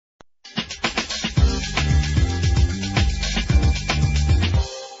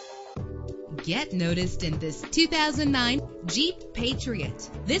Get noticed in this 2009 Jeep Patriot.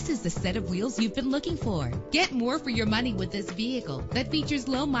 This is the set of wheels you've been looking for. Get more for your money with this vehicle that features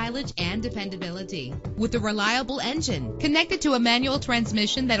low mileage and dependability. With a reliable engine connected to a manual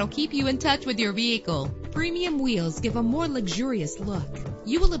transmission that'll keep you in touch with your vehicle. Premium wheels give a more luxurious look.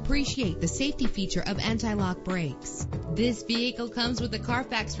 You will appreciate the safety feature of anti-lock brakes. This vehicle comes with a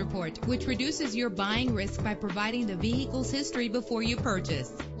Carfax report, which reduces your buying risk by providing the vehicle's history before you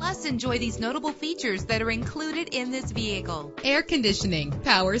purchase. Plus, enjoy these notable features that are included in this vehicle: air conditioning,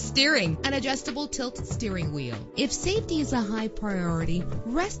 power steering, an adjustable tilt steering wheel. If safety is a high priority,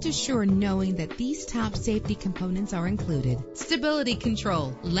 rest assured knowing that these top safety components are included. Stability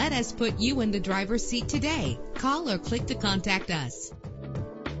control. Let us put you in the driver's seat today. Call or click to contact us.